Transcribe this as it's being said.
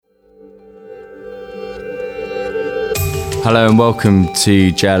Hello and welcome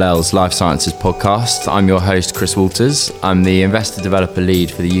to JLL's Life Sciences podcast. I'm your host, Chris Walters. I'm the Investor Developer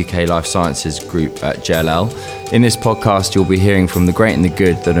Lead for the UK Life Sciences Group at JLL. In this podcast, you'll be hearing from the great and the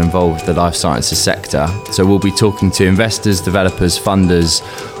good that involve the life sciences sector. So we'll be talking to investors, developers, funders,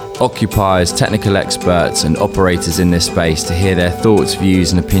 occupiers, technical experts and operators in this space to hear their thoughts,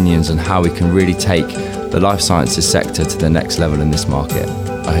 views and opinions on how we can really take the life sciences sector to the next level in this market.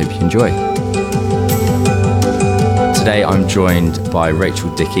 I hope you enjoy. Today I'm joined by Rachel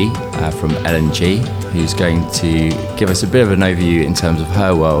Dickey from L&G, who's going to give us a bit of an overview in terms of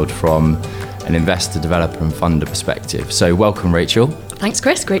her world from an investor, developer and funder perspective. So welcome, Rachel. Thanks,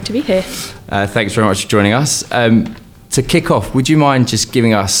 Chris. Great to be here. Thanks very much for joining us. To kick off, would you mind just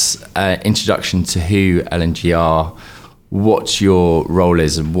giving us an introduction to who L&G are, what your role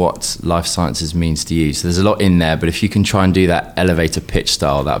is and what life sciences means to you? So there's a lot in there, but if you can try and do that elevator pitch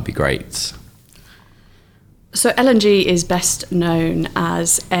style, that would be great. So L&G is best known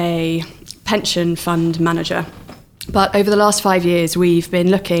as a pension fund manager. But over the last 5 years, we've been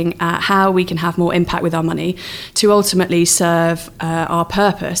looking at how we can have more impact with our money to ultimately serve our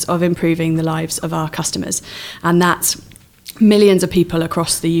purpose of improving the lives of our customers. And that's millions of people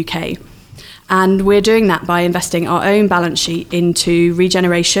across the UK. And we're doing that by investing our own balance sheet into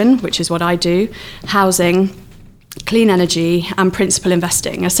regeneration, which is what I do, housing, clean energy and principal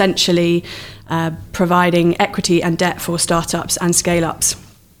investing, essentially providing equity and debt for startups and scale-ups.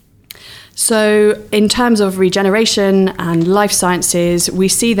 So in terms of regeneration and life sciences, we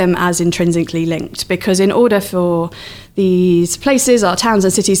see them as intrinsically linked because in order for these places, our towns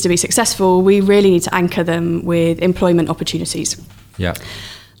and cities to be successful, we really need to anchor them with employment opportunities. Yeah.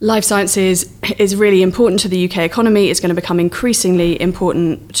 Life sciences is really important to the UK economy. It's going to become increasingly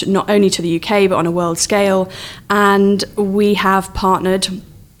important not only to the UK but on a world scale. And we have partnered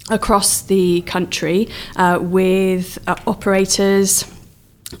across the country with operators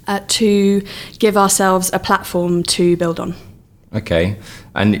to give ourselves a platform to build on. Okay.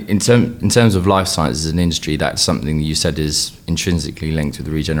 And in terms of life sciences as an industry, that's something that you said is intrinsically linked with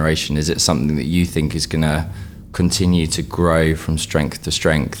regeneration. Is it something that you think is going to continue to grow from strength to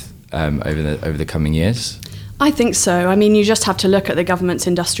strength over the coming years? I think so. I mean, you just have to look at the government's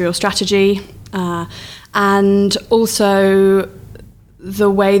industrial strategy and also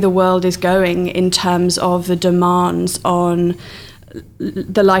the way the world is going in terms of the demands on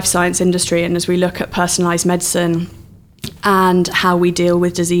the life science industry. And as we look at personalised medicine and how we deal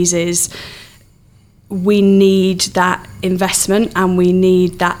with diseases, we need that investment and we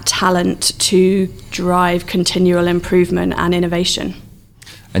need that talent to drive continual improvement and innovation.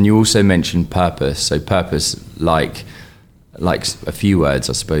 And you also mentioned purpose. So purpose, like a few words,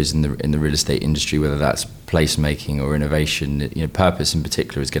 I suppose, in the real estate industry, whether that's placemaking or innovation, purpose in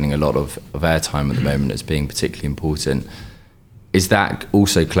particular is getting a lot of airtime at the moment as being particularly important. Is that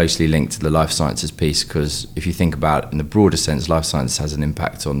also closely linked to the life sciences piece? Because if you think about it in the broader sense, life science has an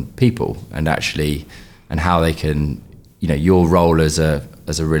impact on people and how they can, your role as a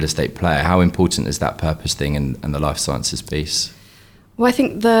real estate player, how important is that purpose thing and the life sciences piece? Well, I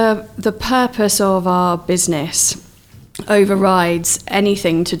think the purpose of our business overrides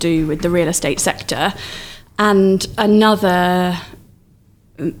anything to do with the real estate sector. And another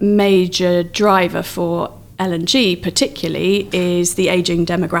major driver for L&G particularly is the ageing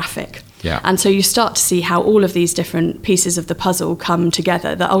demographic. Yeah. And so you start to see how all of these different pieces of the puzzle come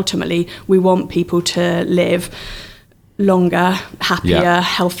together, that ultimately we want people to live longer, happier,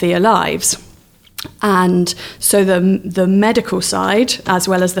 healthier lives. And so the medical side, as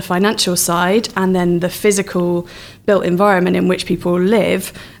well as the financial side, and then the physical built environment in which people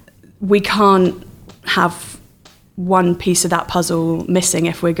live, we can't have one piece of that puzzle missing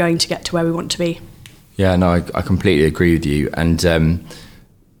if we're going to get to where we want to be. Yeah, no, I completely agree with you. And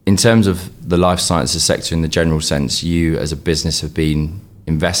in terms of the life sciences sector in the general sense, you as a business have been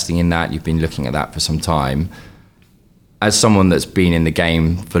investing in that, you've been looking at that for some time. As someone that's been in the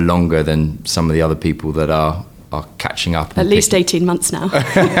game for longer than some of the other people that are catching up, at least 18 months now.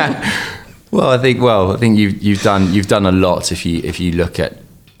 I think you've done a lot if you look at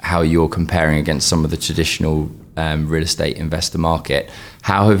how you're comparing against some of the traditional real estate investor market.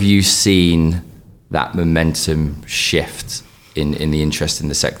 How have you seen that momentum shift in the interest in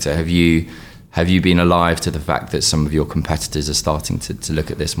the sector? Have you been alive to the fact that some of your competitors are starting to look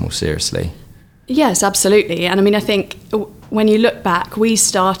at this more seriously? Yes, absolutely. And I mean, I think when you look back, we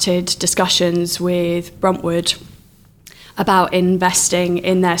started discussions with Bruntwood about investing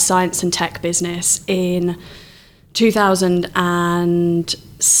in their science and tech business in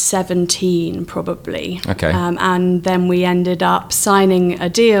 2017 probably. Okay. And then we ended up signing a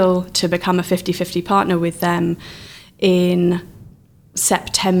deal to become a 50-50 partner with them in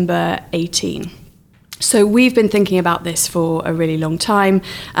September 18. So we've been thinking about this for a really long time,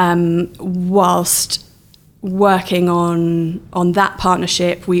 whilst working on that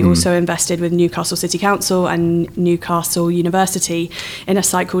partnership. We also invested with Newcastle City Council and Newcastle University in a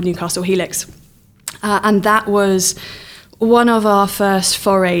site called Newcastle Helix. And that was one of our first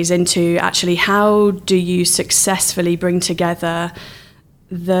forays into actually how do you successfully bring together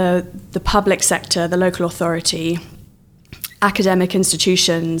the public sector, the local authority, academic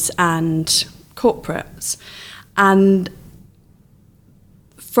institutions and corporates. And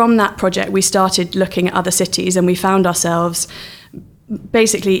from that project, we started looking at other cities, and we found ourselves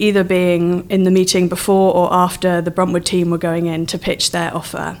basically either being in the meeting before or after the Bruntwood team were going in to pitch their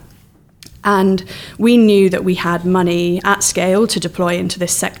offer. And we knew that we had money at scale to deploy into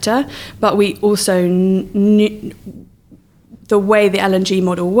this sector, but we also knew the way the LNG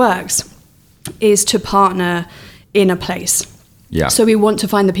model works is to partner in a place. Yeah. So we want to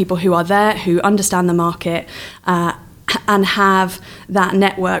find the people who are there, who understand the market, and have that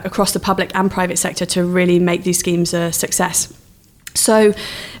network across the public and private sector to really make these schemes a success. So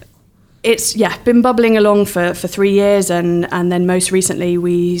it's been bubbling along for 3 years, and then most recently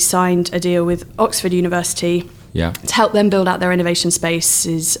we signed a deal with Oxford University to help them build out their innovation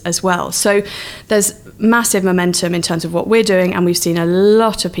spaces as well. So there's massive momentum in terms of what we're doing, and we've seen a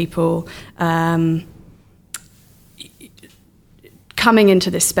lot of people coming into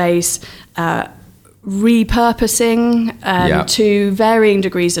this space, repurposing to varying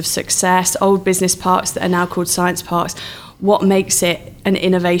degrees of success, old business parks that are now called science parks. What makes it an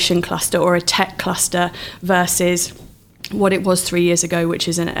innovation cluster or a tech cluster versus what it was 3 years ago, which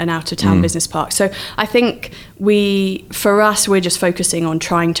is an out-of-town business park. So I think for us, we're just focusing on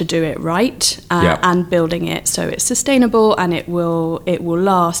trying to do it right and building it so it's sustainable and it will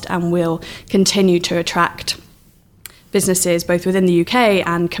last and will continue to attract businesses both within the UK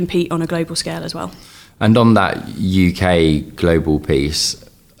and compete on a global scale as well. And on that UK global piece,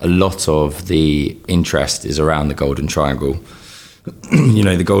 a lot of the interest is around the Golden Triangle.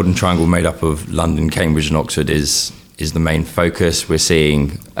 The Golden Triangle made up of London, Cambridge and Oxford is the main focus. We're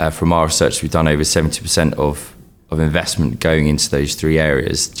seeing from our research we've done over 70% of investment going into those three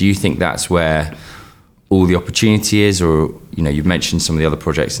areas. Do you think that's where all the opportunity is, or you've mentioned some of the other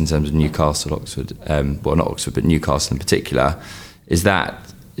projects in terms of Newcastle, Oxford, well not Oxford but Newcastle in particular, is that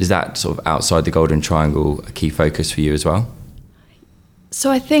sort of outside the Golden Triangle a key focus for you as well? So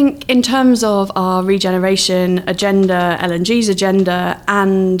I think in terms of our regeneration agenda, LNG's agenda,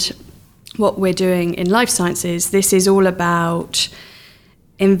 and what we're doing in life sciences, this is all about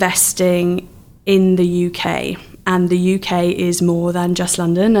investing in the UK. And the UK is more than just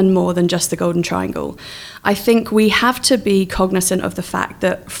London and more than just the Golden Triangle. I think we have to be cognizant of the fact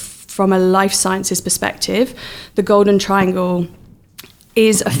that from a life sciences perspective, the Golden Triangle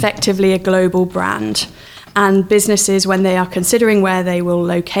is effectively a global brand. And businesses, when they are considering where they will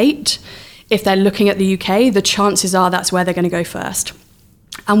locate, if they're looking at the UK, the chances are that's where they're going to go first.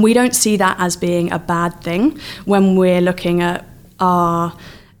 And we don't see that as being a bad thing when we're looking at our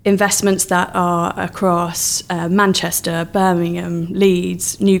investments that are across Manchester, Birmingham,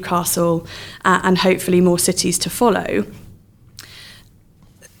 Leeds, Newcastle, and hopefully more cities to follow.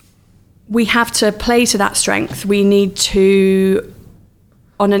 We have to play to that strength. We need to,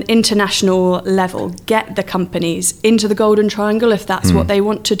 on an international level, get the companies into the Golden Triangle if that's what they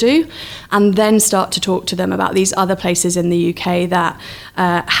want to do, and then start to talk to them about these other places in the UK that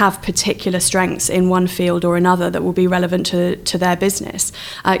have particular strengths in one field or another that will be relevant to their business.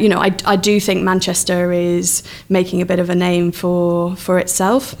 I do think Manchester is making a bit of a name for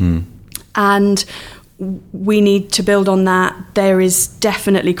itself, and we need to build on that. There is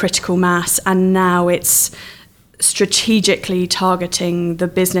definitely critical mass, and now it's strategically targeting the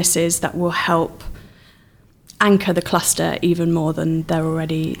businesses that will help anchor the cluster even more than there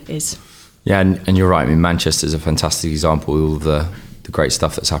already is. Yeah, and you're right. I mean, Manchester is a fantastic example of all of the great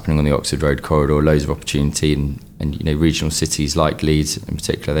stuff that's happening on the Oxford Road corridor, loads of opportunity, and regional cities like Leeds in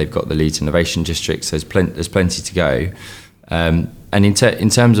particular, they've got the Leeds Innovation District, so there's plenty to go. And in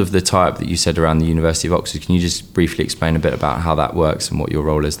terms of the tie-up that you said around the University of Oxford, can you just briefly explain a bit about how that works and what your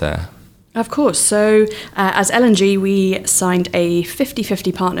role is there? Of course. So as LNG, we signed a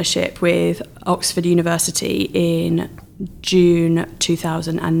 50-50 partnership with Oxford University in June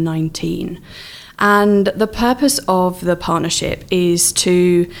 2019. And the purpose of the partnership is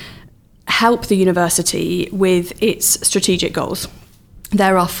to help the university with its strategic goals.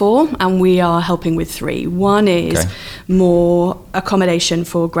 There are 4, and we are helping with 3. One is more accommodation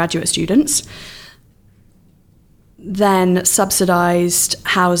for graduate students. then subsidised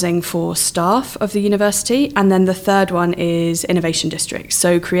housing for staff of the university. And then the third one is innovation districts,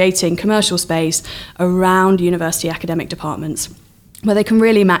 so creating commercial space around university academic departments where they can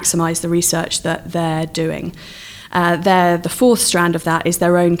really maximise the research that they're doing. The fourth strand of that is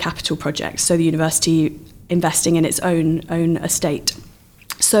their own capital projects, so the university investing in its own estate.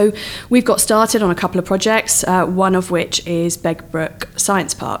 So we've got started on a couple of projects, one of which is Begbroke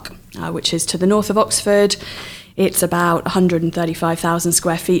Science Park, which is to the north of Oxford. It's about 135,000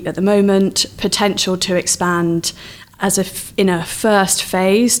 square feet at the moment, potential to expand in a first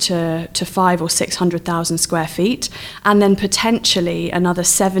phase to 500,000 or 600,000 square feet, and then potentially another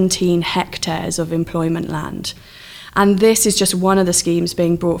 17 hectares of employment land. And this is just one of the schemes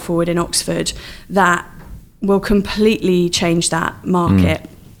being brought forward in Oxford that will completely change that market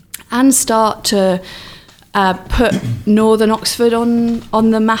and start to put northern Oxford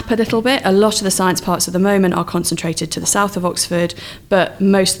on the map a little bit. A lot of the science parks at the moment are concentrated to the south of Oxford, but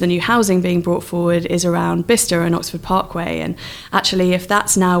most of the new housing being brought forward is around Bicester and Oxford Parkway. And actually, if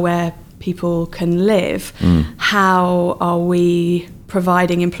that's now where people can live, how are we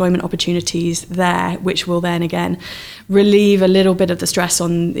providing employment opportunities there, which will then again relieve a little bit of the stress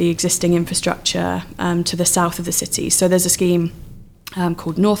on the existing infrastructure to the south of the city. So there's a scheme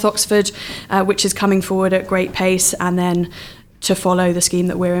called North Oxford, which is coming forward at great pace, and then to follow the scheme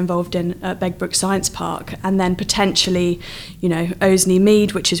that we're involved in at Begbroke Science Park, and then potentially, Oseney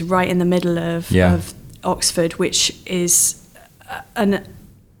Mead, which is right in the middle of Oxford, which is a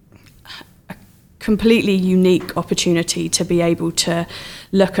completely unique opportunity to be able to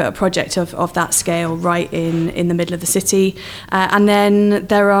look at a project of that scale right in the middle of the city. And then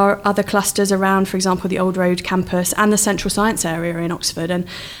there are other clusters around, for example, the Old Road campus and the Central Science area in Oxford.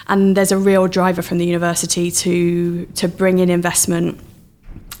 And there's a real driver from the university to bring in investment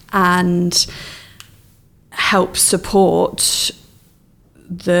and help support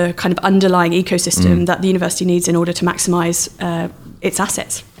the kind of underlying ecosystem that the university needs in order to maximise its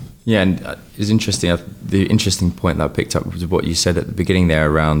assets. Yeah, and it's interesting. The interesting point that I picked up was what you said at the beginning there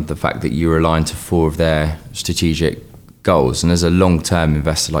around the fact that you were aligned to 4 of their strategic goals. And as a long-term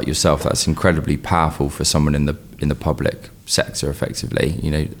investor like yourself, that's incredibly powerful for someone in the public sector, effectively,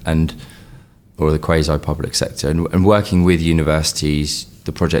 or the quasi-public sector. And working with universities,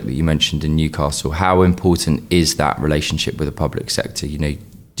 the project that you mentioned in Newcastle, how important is that relationship with the public sector?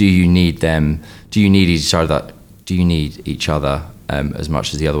 Do you need them? Do you need each other? Do you need each other as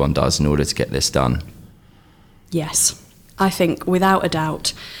much as the other one does in order to get this done? Yes, I think without a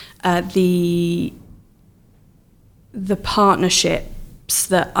doubt, the partnerships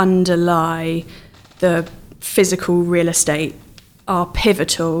that underlie the physical real estate are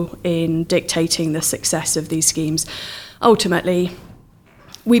pivotal in dictating the success of these schemes. Ultimately,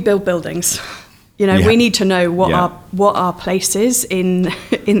 we build buildings. We need to know what our place is in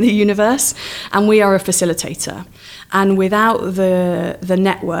the universe, and we are a facilitator. And without the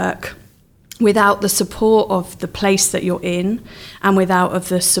network, without the support of the place that you're in, and without of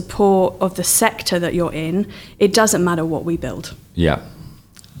the support of the sector that you're in, it doesn't matter what we build. Yeah.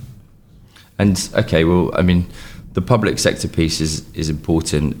 And okay, well, I mean, the public sector piece is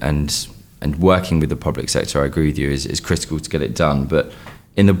important, and working with the public sector, I agree with you, is critical to get it done. But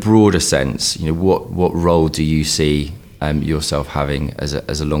in the broader sense, what role do you see yourself having as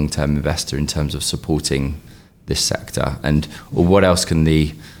a long-term investor in terms of supporting this sector, or what else can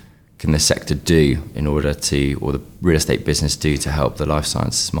the sector do in order to, or the real estate business do to help the life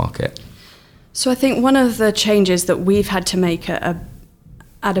sciences market? So I think one of the changes that we've had to make at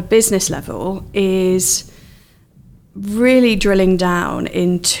a business level is really drilling down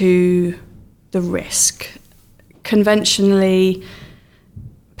into the risk. Conventionally,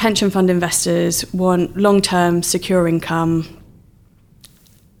 pension fund investors want long-term secure income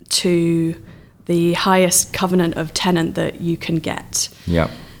to the highest covenant of tenant that you can get. Yeah.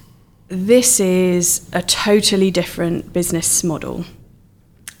 This is a totally different business model.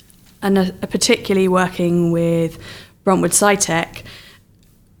 And particularly working with Bruntwood SciTech,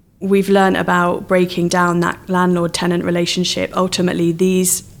 we've learned about breaking down that landlord-tenant relationship. Ultimately,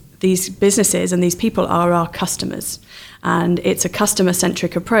 these businesses and these people are our customers. And it's a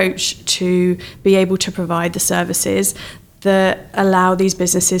customer-centric approach to be able to provide the services that allow these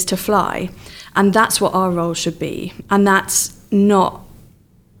businesses to fly. And that's what our role should be. And that's not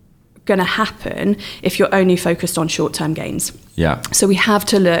going to happen if you're only focused on short-term gains. Yeah. So we have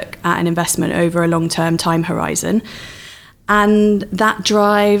to look at an investment over a long-term time horizon. And that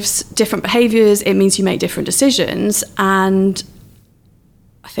drives different behaviours. It means you make different decisions. And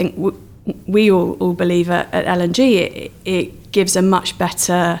I think we all believe at L&G it gives a much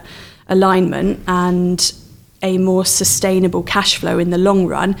better alignment and a more sustainable cash flow in the long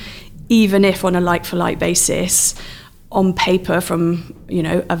run, even if on a like-for-like basis, on paper, from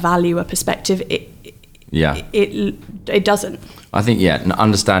a valuer perspective, it doesn't. I think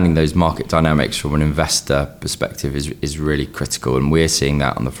understanding those market dynamics from an investor perspective is really critical, and we're seeing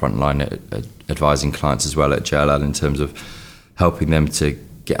that on the front line at advising clients as well at JLL in terms of helping them to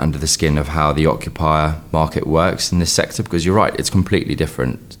get under the skin of how the occupier market works in this sector, because you're right, it's completely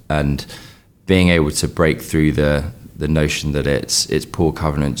different, and being able to break through the notion that it's poor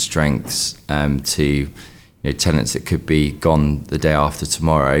covenant strengths to tenants that could be gone the day after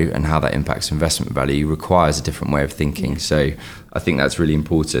tomorrow, and how that impacts investment value requires a different way of thinking. So I think that's really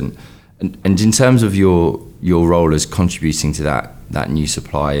important. And in terms of your role as contributing to that new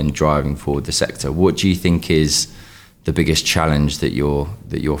supply and driving forward the sector, what do you think is the biggest challenge that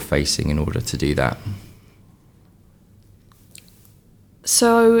you're facing in order to do that?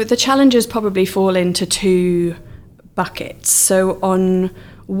 So the challenges probably fall into two buckets. So on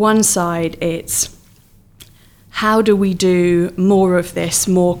one side, it's how do we do more of this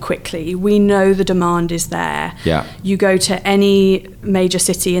more quickly? We know the demand is there. Yeah. You go to any major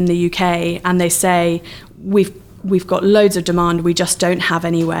city in the UK and they say, we've got loads of demand, we just don't have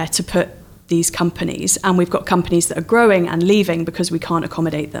anywhere to put these companies. And we've got companies that are growing and leaving because we can't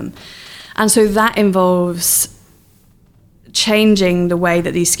accommodate them. And so that involves changing the way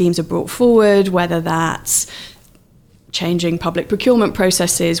that these schemes are brought forward, whether that's changing public procurement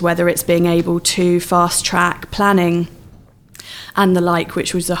processes, whether it's being able to fast track planning and the like,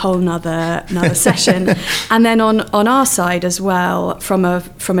 which was a whole nother session. And then on our side as well, from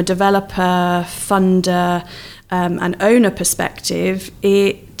a developer, funder, and owner perspective,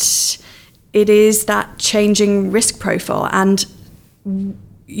 it is that changing risk profile. And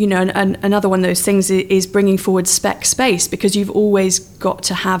another one of those things is bringing forward spec space, because you've always got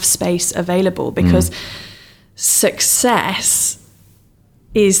to have space available, because success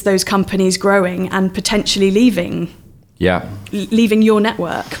is those companies growing and potentially leaving your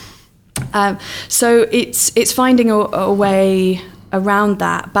network. So it's finding a way around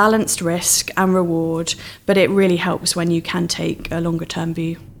that balanced risk and reward, but it really helps when you can take a longer term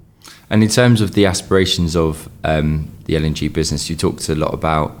view. And in terms of the aspirations of the L&G business, you talked a lot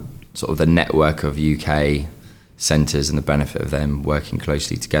about sort of the network of UK centres and the benefit of them working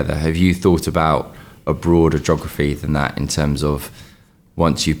closely together. Have you thought about a broader geography than that, in terms of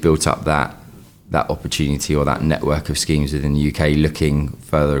once you've built up that opportunity or that network of schemes within the UK, looking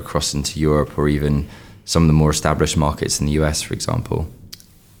further across into Europe or even some of the more established markets in the US, for example?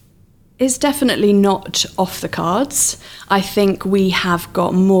 It's definitely not off the cards. I think we have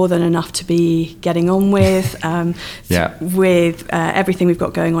got more than enough to be getting on with, with everything we've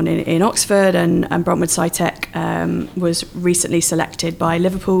got going on in Oxford, and Bruntwood SciTech was recently selected by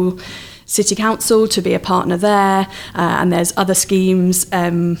Liverpool City Council to be a partner there, and there's other schemes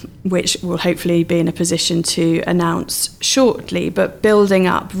which we'll hopefully be in a position to announce shortly, but building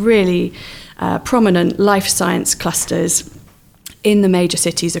up really prominent life science clusters in the major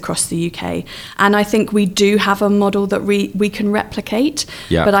cities across the UK. And I think we do have a model that we can replicate,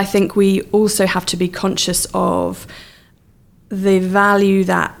 but I think we also have to be conscious of the value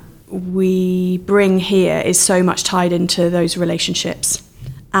that we bring here is so much tied into those relationships.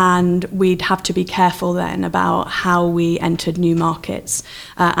 And we'd have to be careful then about how we entered new markets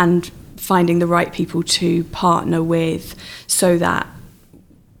and finding the right people to partner with, so that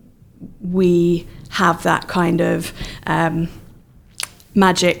we have that kind of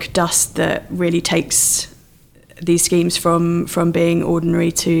magic dust that really takes these schemes from being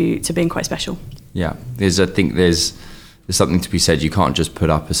ordinary to being quite special. Yeah, I think there's something to be said. You can't just put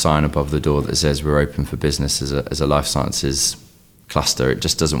up a sign above the door that says we're open for business as a life sciences cluster. It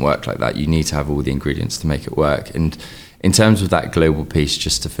just doesn't work like that. You need to have all the ingredients to make it work. And in terms of that global piece,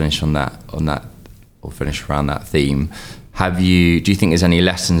 just to finish on that or finish around that theme, do you think there's any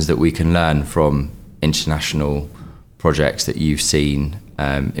lessons that we can learn from international projects that you've seen,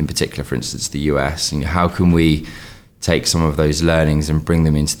 in particular, for instance, the US? And how can we take some of those learnings and bring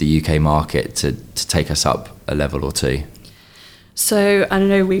them into the UK market to take us up a level or two? So I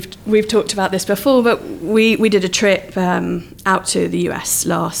know we've talked about this before, but we did a trip out to the US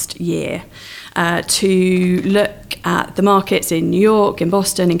last year to look at the markets in New York, in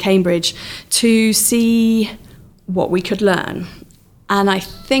Boston, in Cambridge, to see what we could learn. And I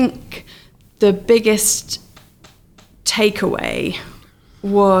think the biggest takeaway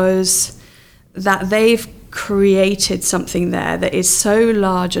was that they've created something there that is so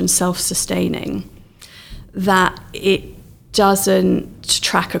large and self-sustaining that it doesn't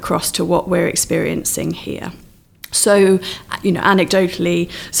track across to what we're experiencing here. So,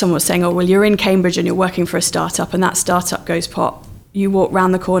 anecdotally, someone was saying, oh, well, you're in Cambridge and you're working for a startup, and that startup goes pop. You walk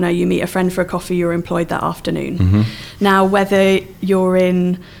round the corner, you meet a friend for a coffee, you're employed that afternoon. Mm-hmm. Now, whether you're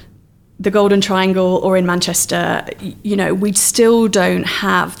in the Golden Triangle or in Manchester, we still don't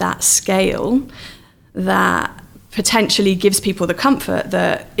have that scale that potentially gives people the comfort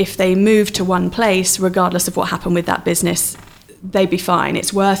that if they move to one place, regardless of what happened with that business, they'd be fine.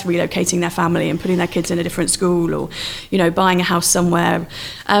 It's worth relocating their family and putting their kids in a different school, or, buying a house somewhere.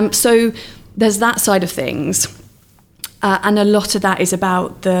 So there's that side of things. And a lot of that is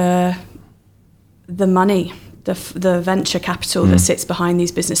about the money, the venture capital that sits behind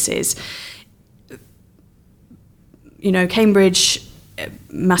these businesses. Cambridge,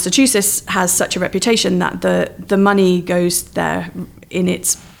 Massachusetts has such a reputation that the money goes there in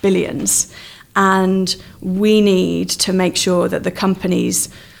its billions. And we need to make sure that the companies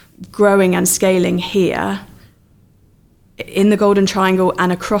growing and scaling here in the Golden Triangle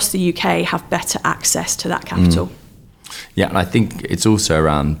and across the UK have better access to that capital. Yeah, and I think it's also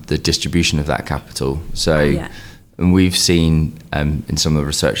around the distribution of that capital. So, and we've seen in some of the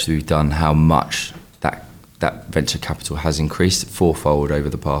research that we've done how much that venture capital has increased fourfold over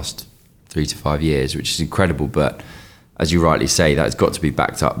the past 3 to 5 years, which is incredible. But as you rightly say, that's got to be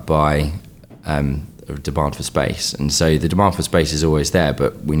backed up by a demand for space. And so the demand for space is always there,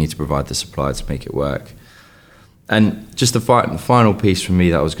 but we need to provide the supply to make it work. And just the final piece from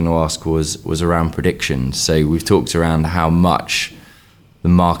me that I was going to ask was around predictions. So we've talked around how much the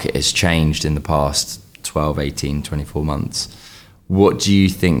market has changed in the past 12, 18, 24 months. What do you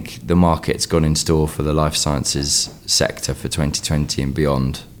think the market's got in store for the life sciences sector for 2020 and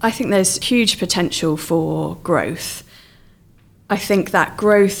beyond? I think there's huge potential for growth. I think that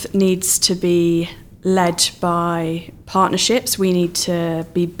growth needs to be led by partnerships. We need to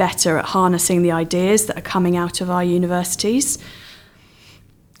be better at harnessing the ideas that are coming out of our universities.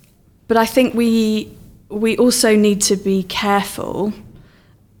 But I think we also need to be careful,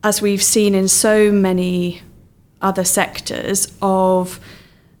 as we've seen in so many other sectors, of,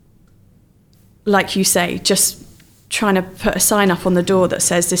 like you say, just trying to put a sign up on the door that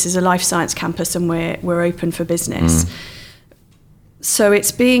says this is a life science campus and we're open for business. So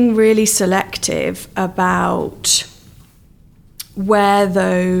it's being really selective about where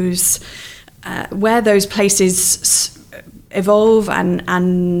those places evolve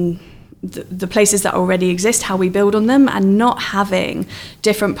and the places that already exist, how we build on them, and not having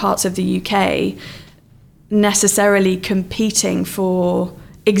different parts of the UK necessarily competing for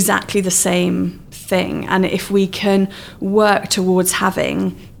exactly the same thing. And if we can work towards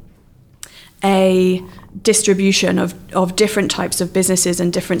having a distribution of different types of businesses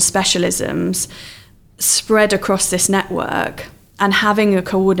and different specialisms spread across this network, and having a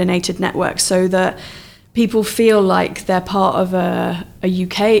coordinated network so that people feel like they're part of a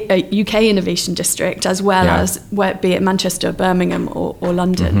UK innovation district, as well as, be it Manchester, Birmingham or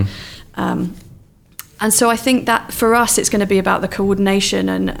London. And so I think that for us it's going to be about the coordination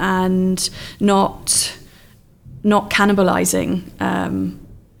and not cannibalizing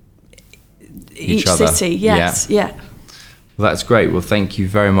each city. Yes, yeah. Well, that's great. Well, thank you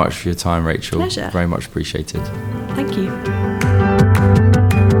very much for your time, Rachel. Pleasure. Very much appreciated. Thank you.